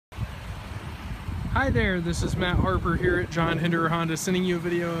Hi there, this is Matt Harper here at John Hinderer Honda, sending you a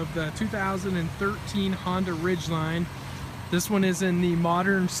video of the 2013 Honda Ridgeline. This one is in the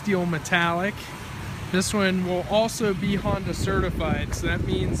modern steel metallic. This one will also be Honda certified, so that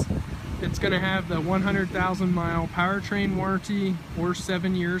means it's going to have the 100,000 mile powertrain warranty, or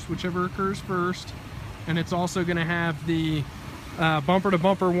 7 years, whichever occurs first. And it's also going to have the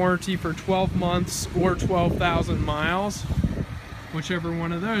bumper-to-bumper warranty for 12 months or 12,000 miles, whichever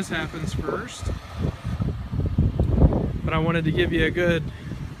one of those happens first. But I wanted to give you a good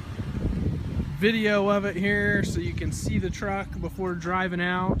video of it here so you can see the truck before driving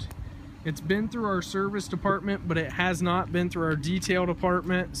out. It's been through our service department, but it has not been through our detail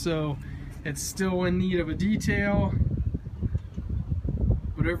department, so it's still in need of a detail.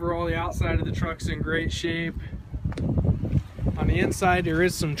 But overall, the outside of the truck's in great shape. On the inside, there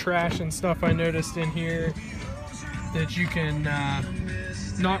is some trash and stuff I noticed in here that you can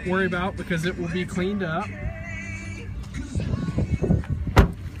not worry about because it will be cleaned up.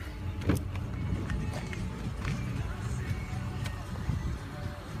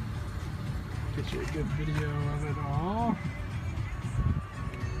 Get you a good video of it all.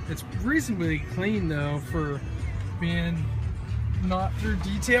 It's reasonably clean though for being not through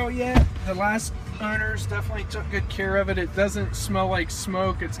detail yet. The last owners definitely took good care of it. It doesn't smell like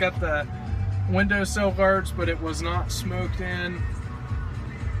smoke. It's got the windowsill guards, but it was not smoked in.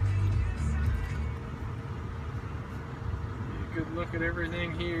 A good look at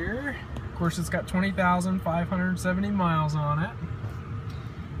everything here. Of course, it's got 20,570 miles on it.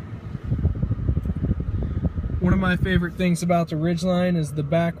 One of my favorite things about the Ridgeline is the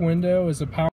back window is a power